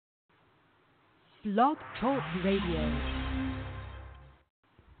Blog Talk Radio.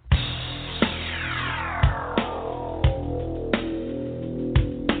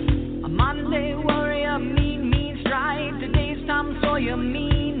 A Monday warrior, mean stride. Today's Tom Sawyer,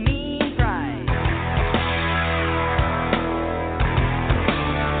 mean pride.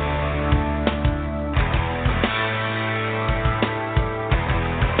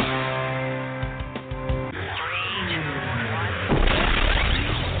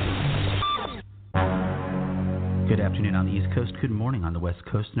 Good afternoon on the East Coast, good morning on the West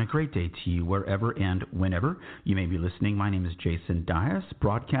Coast, and a great day to you wherever and whenever you may be listening. My name is Jason Dias,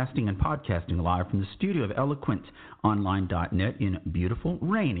 broadcasting and podcasting live from the studio of EloquentOnline.net in beautiful,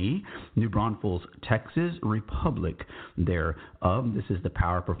 rainy New Braunfels, Texas, Republic thereof. This is the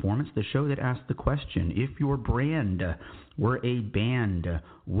Power Performance, the show that asks the question, if your brand were a band,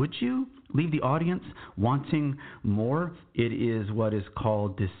 would you leave the audience wanting more? It is what is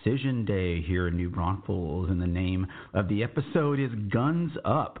called Decision Day here in New Braunfels, and the name of the episode is Guns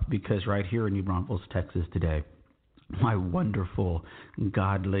Up, because right here in New Braunfels, Texas today, my wonderful,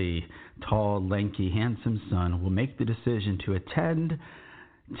 godly, tall, lanky, handsome son will make the decision to attend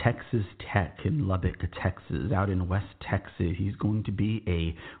Texas Tech in Lubbock, Texas, out in West Texas. He's going to be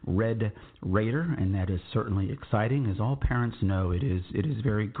a Red Raider, and that is certainly exciting. As all parents know, it is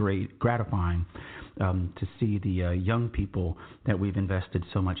very gratifying to see the young people that we've invested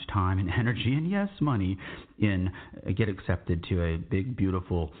so much time and energy and, yes, money in get accepted to a big,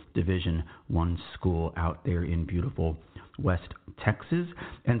 beautiful Division I school out there in beautiful West Texas.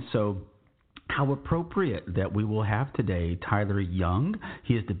 And so how appropriate that we will have today Tyler Young.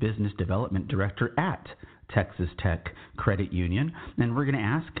 He is the Business Development Director at Texas Tech Credit Union, and we're going to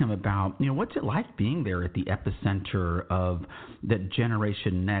ask him about, what's it like being there at the epicenter of the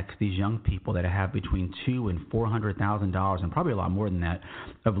Generation Next, these young people that have between $200,000 and $400,000, and probably a lot more than that,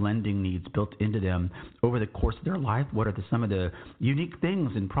 of lending needs built into them over the course of their life. What are some of the unique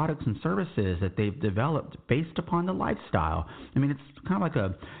things and products and services that they've developed based upon the lifestyle? I mean, it's kind of like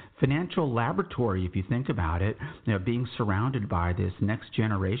a financial laboratory, if you think about it, being surrounded by this next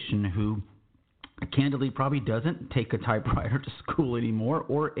generation who candidly probably doesn't take a typewriter to school anymore,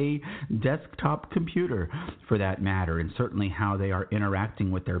 or a desktop computer for that matter. And certainly how they are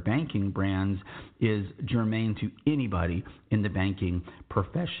interacting with their banking brands is germane to anybody in the banking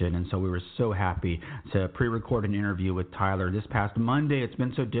profession. And so we were so happy to pre-record an interview with Tyler this past Monday. It's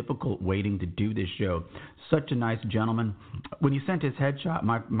been so difficult waiting to do this show. Such a nice gentleman. When you sent his headshot,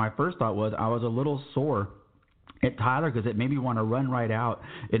 my first thought was I was a little sore at Tyler, because it made me want to run right out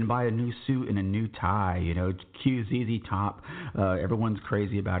and buy a new suit and a new tie. Cue ZZ Top. Everyone's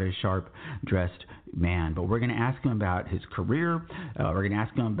crazy about his sharp-dressed man. But we're going to ask him about his career. We're going to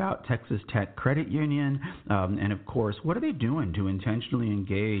ask him about Texas Tech Credit Union. And, of course, what are they doing to intentionally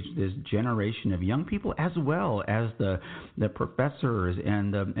engage this generation of young people, as well as the professors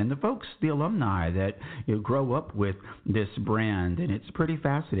and the folks, the alumni that grow up with this brand. And it's pretty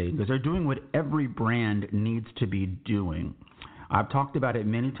fascinating, because they're doing what every brand needs to be doing. I've talked about it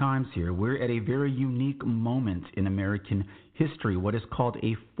many times here. We're at a very unique moment in American history, what is called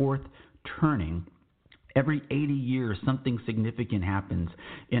a fourth turning. Every 80 years, something significant happens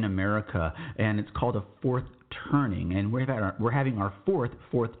in America, and it's called a fourth turning. And we're having our fourth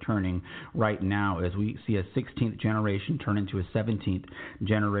turning right now, as we see a 16th generation turn into a 17th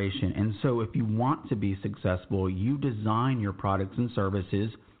generation. And so if you want to be successful, you design your products and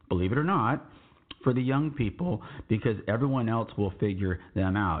services, believe it or not, for the young people, because everyone else will figure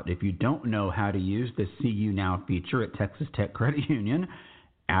them out. If you don't know how to use the See You Now feature at Texas Tech Credit Union,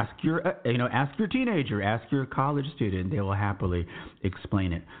 ask your teenager, ask your college student. They will happily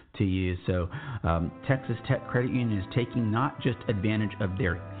explain it to you. So Texas Tech Credit Union is taking not just advantage of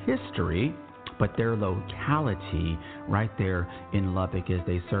their history, but their locality right there in Lubbock, as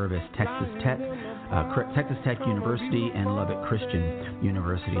they service Texas Tech University and Lubbock Christian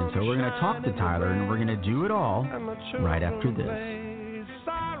University. And so we're going to talk to Tyler, and we're going to do it all right after this.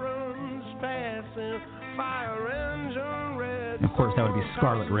 And of course, that would be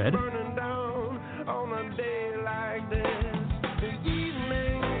Scarlet Red.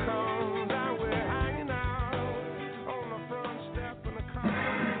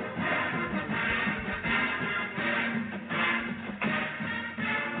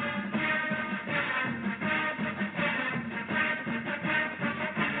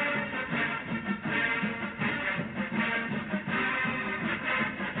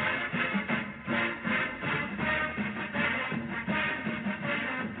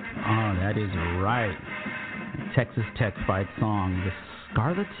 That is right. Texas Tech fight song, the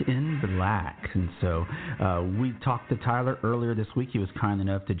Scarlet in Black. And so we talked to Tyler earlier this week. He was kind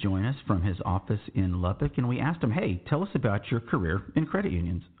enough to join us from his office in Lubbock, and we asked him, hey, tell us about your career in credit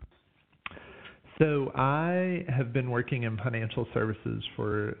unions. So I have been working in financial services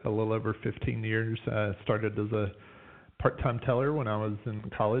for a little over 15 years. I started as a part-time teller when I was in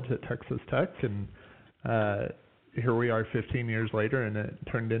college at Texas Tech, and here we are 15 years later, and it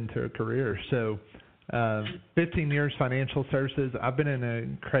turned into a career. So 15 years financial services. I've been in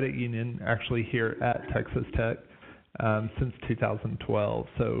a credit union actually here at Texas Tech since 2012,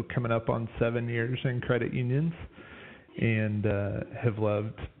 so coming up on 7 years in credit unions, and have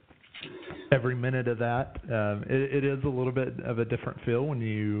loved every minute of that. It is a little bit of a different feel when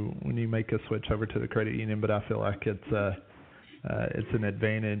you make a switch over to the credit union, but I feel like it's an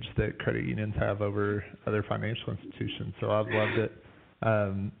advantage that credit unions have over other financial institutions. So I've loved it.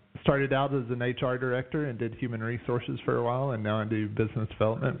 Started out as an HR director and did human resources for a while, and now I do business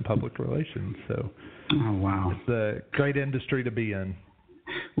development and public relations. So oh, wow. It's a great industry to be in.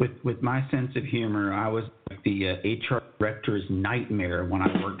 With my sense of humor, I was the HR director's nightmare when I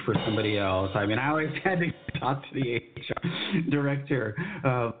worked for somebody else. I mean, I always had to talk to the HR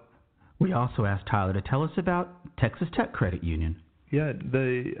director. We also asked Tyler to tell us about Texas Tech Credit Union. Yeah,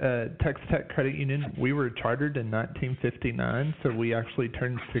 the Texas Tech Credit Union, we were chartered in 1959, so we actually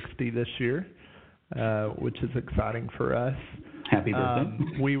turned 60 this year, which is exciting for us. Happy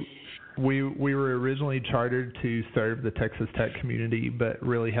birthday. We were originally chartered to serve the Texas Tech community, but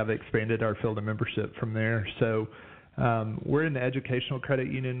really have expanded our field of membership from there. So we're in the educational credit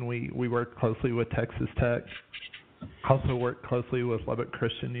union. We work closely with Texas Tech, also work closely with Lubbock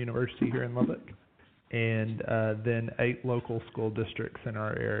Christian University here in Lubbock, and then 8 local school districts in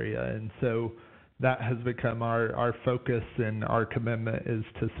our area. And so that has become our focus, and our commitment is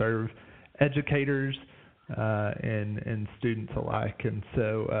to serve educators and students alike. And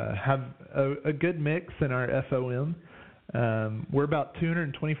so have a good mix in our FOM. We're about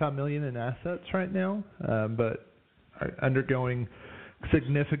 $225 million in assets right now, but are undergoing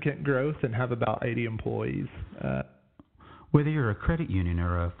significant growth and have about 80 employees. Whether you're a credit union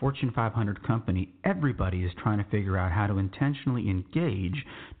or a Fortune 500 company, everybody is trying to figure out how to intentionally engage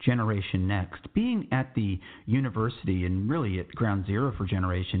Generation Next. Being at the university and really at ground zero for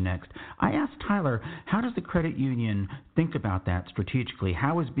Generation Next, I asked Tyler, how does the credit union think about that strategically?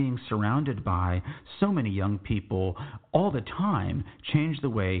 How is being surrounded by so many young people all the time change the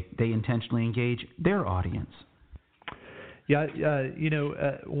way they intentionally engage their audience? Yeah,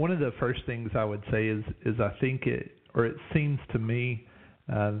 one of the first things I would say is I think it seems to me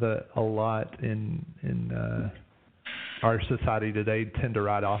that a lot in our society today tend to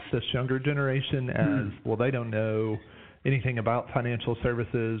write off this younger generation as, well, they don't know anything about financial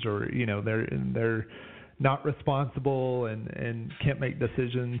services, or they're not responsible and can't make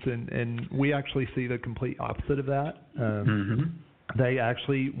decisions, and we actually see the complete opposite of that. They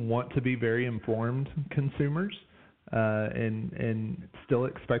actually want to be very informed consumers, and still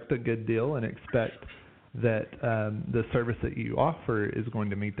expect a good deal and expect that the service that you offer is going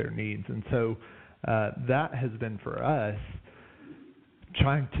to meet their needs. And so that has been for us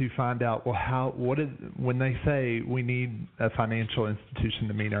trying to find out, well, when they say we need a financial institution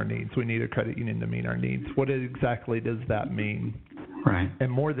to meet our needs, we need a credit union to meet our needs, what exactly does that mean? Right. And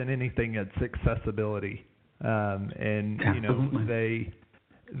more than anything, it's accessibility. And Absolutely.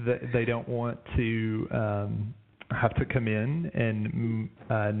 they don't want to have to come in and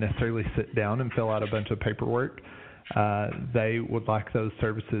necessarily sit down and fill out a bunch of paperwork. They would like those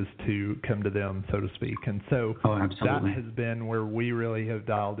services to come to them, so to speak. And so that has been where we really have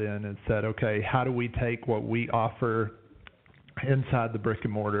dialed in and said, okay, how do we take what we offer inside the brick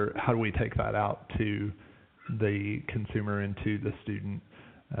and mortar, how do we take that out to the consumer and to the student,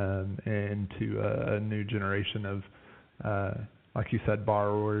 and to a new generation of, like you said,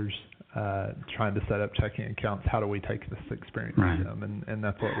 borrowers, trying to set up checking accounts. How do we take this experience to them? And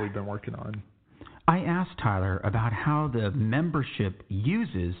that's what we've been working on. I asked Tyler about how the membership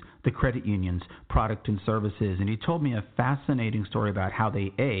uses the credit union's product and services, and he told me a fascinating story about how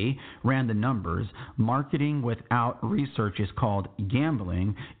they, A, ran the numbers, marketing without research is called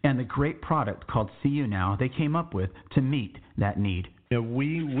gambling, and the great product called See You Now they came up with to meet that need.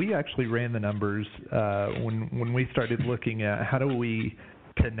 We actually ran the numbers when we started looking at how do we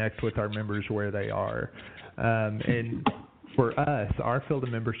connect with our members where they are. And for us, our field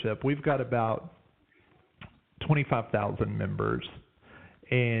of membership, we've got about 25,000 members.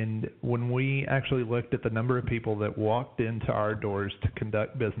 And when we actually looked at the number of people that walked into our doors to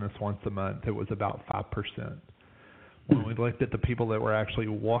conduct business once a month, it was about 5%. When we looked at the people that were actually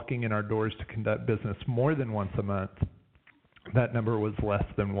walking in our doors to conduct business more than once a month, that number was less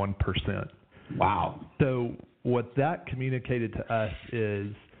than 1%. Wow. So what that communicated to us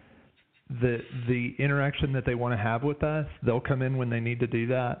is the interaction that they want to have with us, they'll come in when they need to do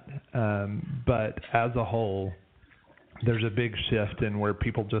that. But as a whole, there's a big shift in where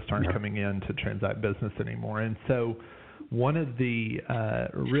people just aren't coming in to transact business anymore. And so one of the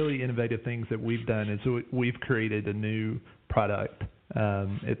really innovative things that we've done is we've created a new product.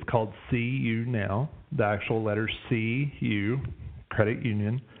 It's called CU Now, the actual letter CU, Credit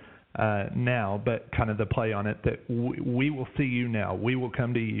Union, Now, but kind of the play on it that we will see you now. We will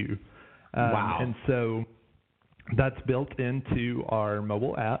come to you. Wow. And so that's built into our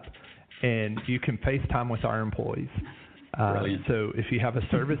mobile app, and you can FaceTime with our employees. So if you have a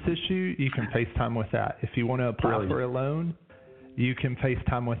service issue, you can FaceTime with that. If you want to apply for a loan, you can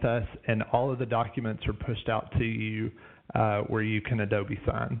FaceTime with us, and all of the documents are pushed out to you where you can Adobe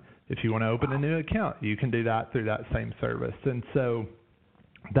sign. If you want to open a new account, you can do that through that same service. And so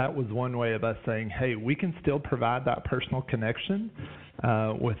that was one way of us saying, hey, we can still provide that personal connection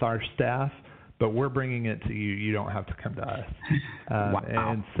with our staff, but we're bringing it to you. You don't have to come to us.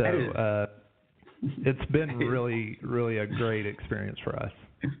 And so it's been really, really a great experience for us.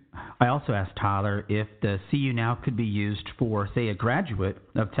 I also asked Tyler if the CU Now could be used for, say, a graduate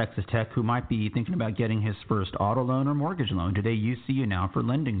of Texas Tech who might be thinking about getting his first auto loan or mortgage loan. Do they use CU Now for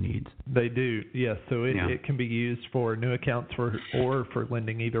lending needs? They do, yes. So it can be used for new accounts or for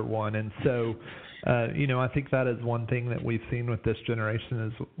lending, either one. And so, I think that is one thing that we've seen with this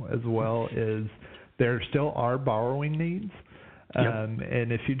generation as well is there still are borrowing needs.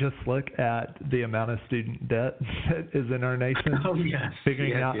 And if you just look at the amount of student debt that is in our nation,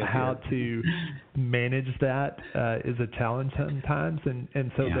 figuring out how to manage that is a challenge sometimes.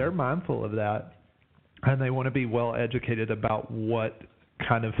 And so they're mindful of that, and they want to be well educated about what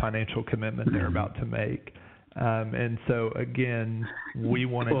kind of financial commitment they're about to make. And so, again, we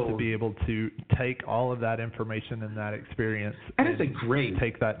wanted to be able to take all of that information and that experience and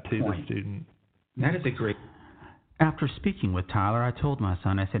take that to the student. That is a great. After speaking with Tyler, I told my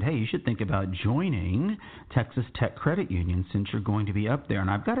son, I said, hey, you should think about joining Texas Tech Credit Union since you're going to be up there. And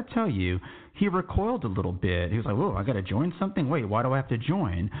I've got to tell you, he recoiled a little bit. He was like, whoa, I got to join something? Wait, why do I have to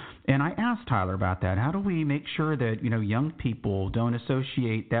join? And I asked Tyler about that. How do we make sure that, young people don't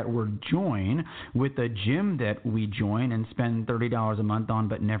associate that word join with a gym that we join and spend $30 a month on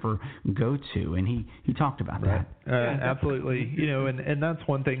but never go to? And he talked about that. Absolutely. And that's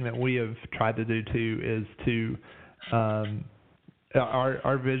one thing that we have tried to do, too, is to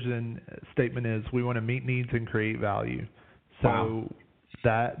our vision statement is we want to meet needs and create value. So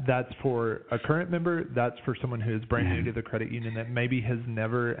that's for a current member. That's for someone who is brand new to the credit union that maybe has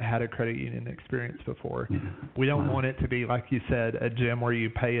never had a credit union experience before. We don't want it to be, like you said, a gym where you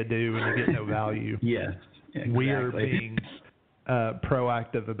pay a due and you get no value. Yes, exactly. We are being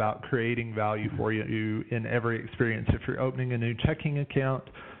proactive about creating value for you in every experience. If you're opening a new checking account,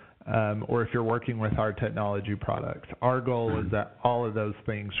 or if you're working with our technology products, our goal is that all of those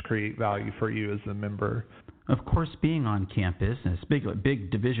things create value for you as a member. Of course, being on campus, a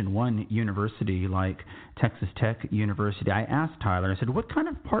big Division I university like Texas Tech University, I asked Tyler, I said, what kind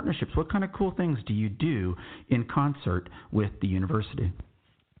of partnerships, what kind of cool things do you do in concert with the university?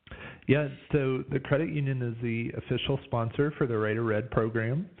 Yeah, so the credit union is the official sponsor for the Raider Red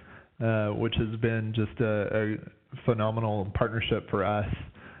program, which has been just a phenomenal partnership for us.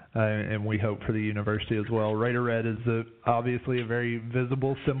 And we hope for the university as well. Raider Red is obviously a very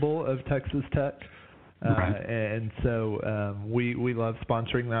visible symbol of Texas Tech. And so we love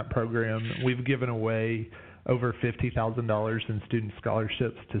sponsoring that program. We've given away over $50,000 in student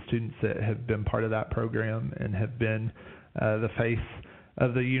scholarships to students that have been part of that program and have been the face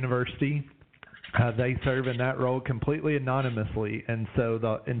of the university. They serve in that role completely anonymously, and so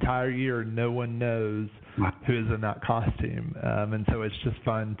the entire year no one knows who is in that costume. And so it's just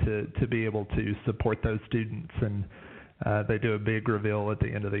fun to be able to support those students, and they do a big reveal at the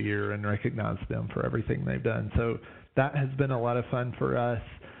end of the year and recognize them for everything they've done. So that has been a lot of fun for us.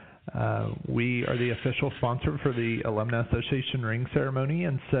 We are the official sponsor for the Alumni Association ring ceremony,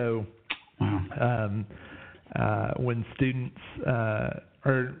 and so when students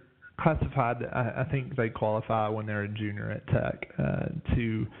are classified, I think they qualify when they're a junior at Tech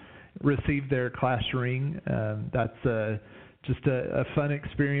to receive their class ring. That's just a fun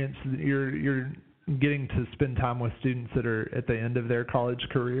experience. You're getting to spend time with students that are at the end of their college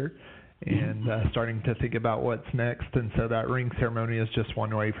career and starting to think about what's next. And so that ring ceremony is just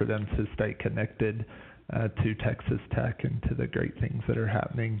one way for them to stay connected to Texas Tech and to the great things that are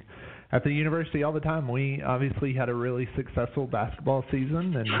happening. at the university all the time. We obviously had a really successful basketball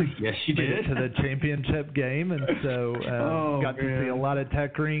season, and yes, you made did. it to the championship game, and so got to see a lot of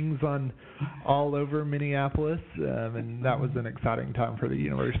Tech rings on all over Minneapolis, and that was an exciting time for the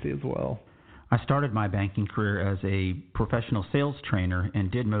university as well. I started my banking career as a professional sales trainer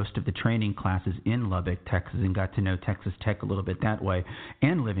and did most of the training classes in Lubbock, Texas, and got to know Texas Tech a little bit that way,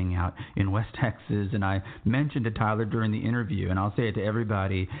 and living out in West Texas. And I mentioned to Tyler during the interview, and I'll say it to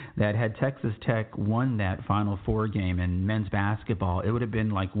everybody, that had Texas Tech won that Final Four game in men's basketball, it would have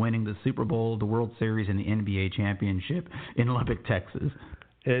been like winning the Super Bowl, the World Series, and the NBA championship in Lubbock, Texas.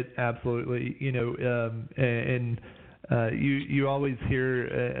 It absolutely, you always hear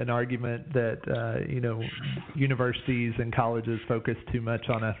an argument that universities and colleges focus too much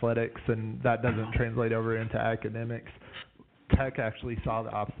on athletics, and that doesn't translate over into academics. Tech actually saw the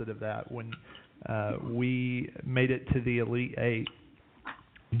opposite of that. When we made it to the Elite Eight,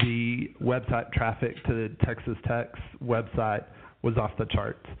 the website traffic to the Texas Tech's website was off the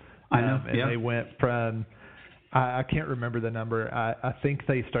charts. I know. And they went from, I can't remember the number. I think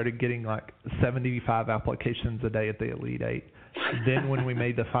they started getting like 75 applications a day at the Elite Eight. Then when we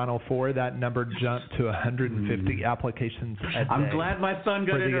made the Final Four, that number jumped to 150 applications a day. I'm glad my son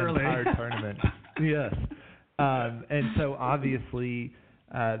got in early. For the entire tournament. Yes. And so obviously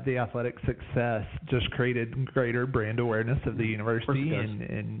the athletic success just created greater brand awareness of the university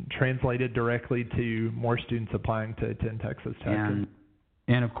and translated directly to more students applying to attend Texas Tech.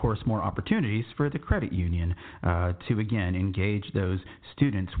 And, of course, more opportunities for the credit union to, again, engage those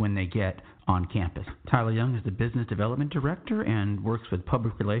students when they get on campus. Tyler Young is the Business Development Director and works with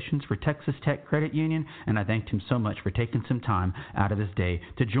Public Relations for Texas Tech Credit Union, and I thanked him so much for taking some time out of his day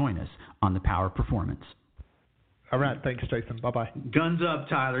to join us on The Power of Performance. All right. Thanks, Jason. Bye-bye. Guns up,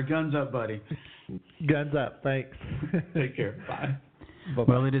 Tyler. Guns up, buddy. Guns up. Thanks. Take care. Bye.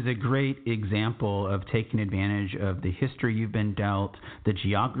 Bye-bye. Well, it is a great example of taking advantage of the history you've been dealt, the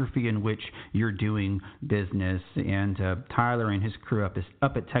geography in which you're doing business, and Tyler and his crew up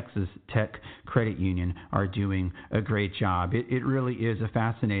at Texas Tech Credit Union are doing a great job. It really is a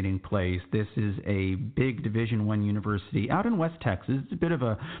fascinating place. This is a big Division I university out in West Texas. It's a bit of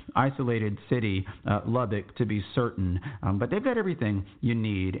a isolated city, Lubbock to be certain, but they've got everything you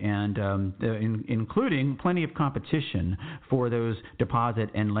need, and including plenty of competition for those deposit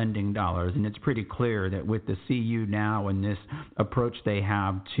and lending dollars. And it's pretty clear that with the CU now and this approach they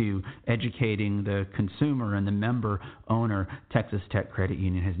have to educating the consumer and the member owner, Texas Tech Credit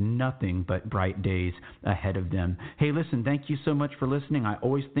Union has nothing but bright days ahead of them. Hey, listen, thank you so much for listening. I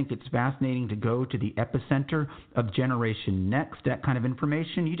always think it's fascinating to go to the epicenter of Generation Next, that kind of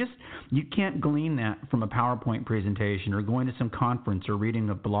information. You can't glean that from a PowerPoint presentation or going to some conference or reading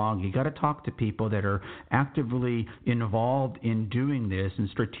a blog. You got to talk to people that are actively involved in doing this and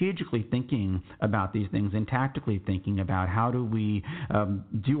strategically thinking about these things and tactically thinking about how do we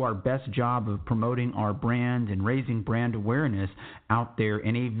do our best job of promoting our brand and raising brand awareness out there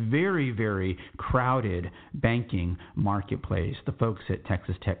in a very, very crowded banking marketplace. The folks at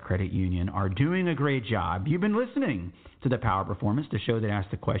Texas Tech Credit Union are doing a great job. You've been listening to The Power Performance, the show that asks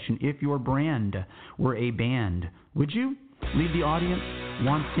the question, if your brand were a band, would you leave the audience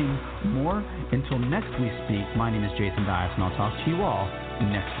wanting more? Until next we speak, my name is Jason Dias, and I'll talk to you all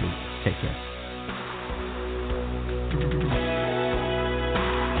next week. Take care.